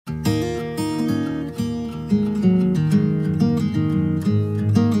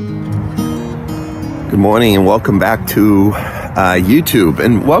morning and welcome back to YouTube,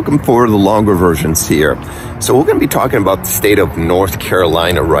 and welcome for the longer versions here. So we're going to be talking about the state of North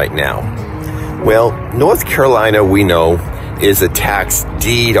Carolina right now. Well, North Carolina, we know, is a tax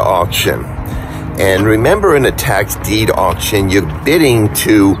deed auction. And remember, in a tax deed auction, you're bidding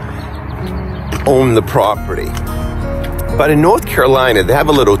to own the property. But in North Carolina, they have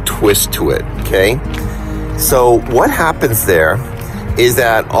a little twist to it, okay? So what happens there is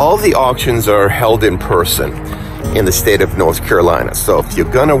that all the auctions are held in person in the state of North Carolina. So if you're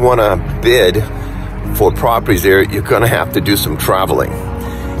gonna wanna bid for properties there, you're gonna have to do some traveling.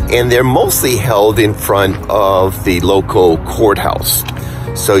 And they're mostly held in front of the local courthouse.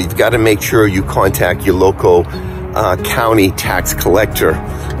 So you've gotta make sure you contact your local county tax collector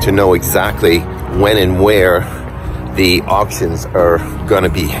to know exactly when and where the auctions are gonna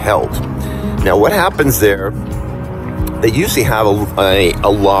be held. Now what happens there, they usually have a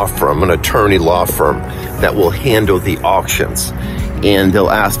law firm, an attorney law firm, that will handle the auctions. And they'll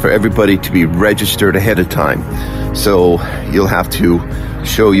ask for everybody to be registered ahead of time. So you'll have to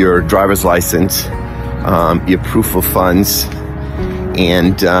show your driver's license, your proof of funds,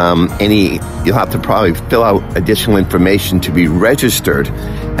 and you'll have to probably fill out additional information to be registered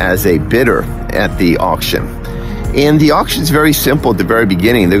as a bidder at the auction. And the auction is very simple at the very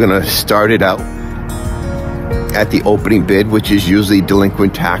beginning. They're gonna start it out at the opening bid, which is usually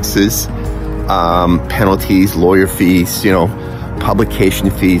delinquent taxes, penalties, lawyer fees, publication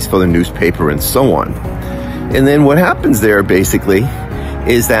fees for the newspaper, and so on. And then what happens there basically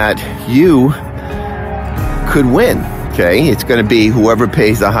is that you could win, okay? It's gonna be whoever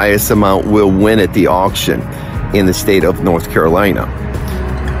pays the highest amount will win at the auction in the state of North Carolina.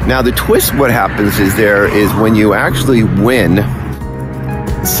 Now the twist, what happens is when you actually win,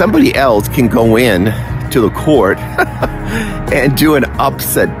 somebody else can go in to the court and do an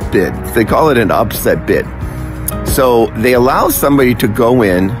upset bid. They call it an upset bid. So they allow somebody to go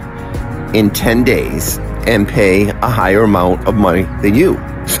in 10 days and pay a higher amount of money than you.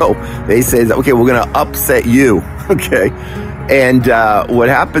 So they say, okay, we're gonna upset you, okay? And what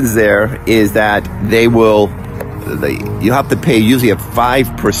happens there is that you have to pay usually a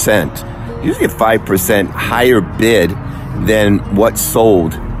 5% higher bid than what's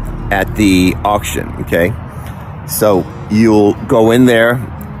sold at the auction, okay? So you'll go in there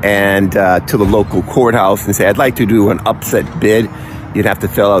and to the local courthouse and say, I'd like to do an upset bid. You'd have to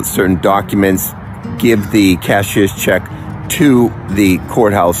fill out certain documents, give the cashier's check to the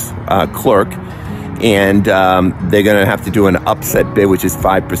courthouse clerk, and they're gonna have to do an upset bid, which is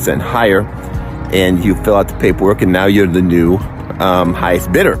 5% higher, and you fill out the paperwork, and now you're the new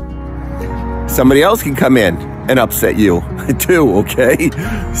highest bidder. Somebody else can come in and upset you too, okay?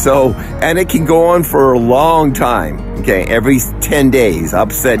 So, and it can go on for a long time, okay? Every 10 days,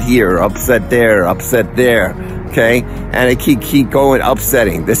 upset here, upset there, okay? And it can keep going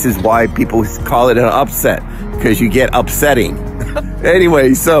upsetting. This is why people call it an upset, because you get upsetting.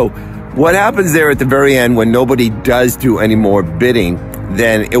 Anyway, so what happens there at the very end when nobody does do any more bidding,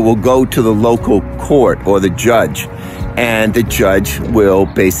 then it will go to the local court or the judge, and the judge will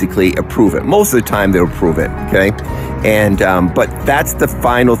basically approve it. Most of the time they'll approve it, okay? And but that's the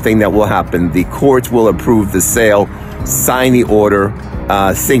final thing that will happen. The courts will approve the sale, sign the order,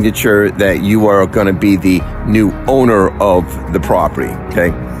 signature that you are gonna be the new owner of the property,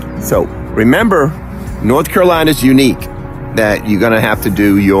 okay? So remember, North Carolina is unique, that you're gonna have to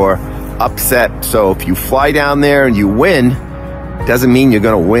do your upset. So if you fly down there and you win, doesn't mean you're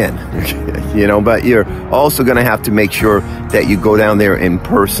gonna win, but you're also gonna have to make sure that you go down there in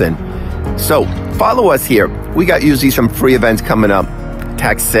person. So follow us here. We got usually some free events coming up.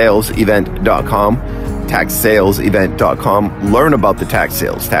 taxsalesevent.com, taxsalesevent.com. Learn about the tax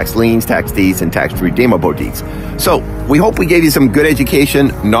sales, tax liens, tax deeds, and tax redeemable deeds. So we hope we gave you some good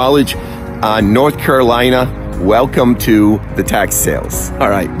education, knowledge on North Carolina. Welcome to the tax sales. All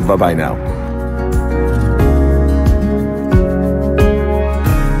right, bye-bye now.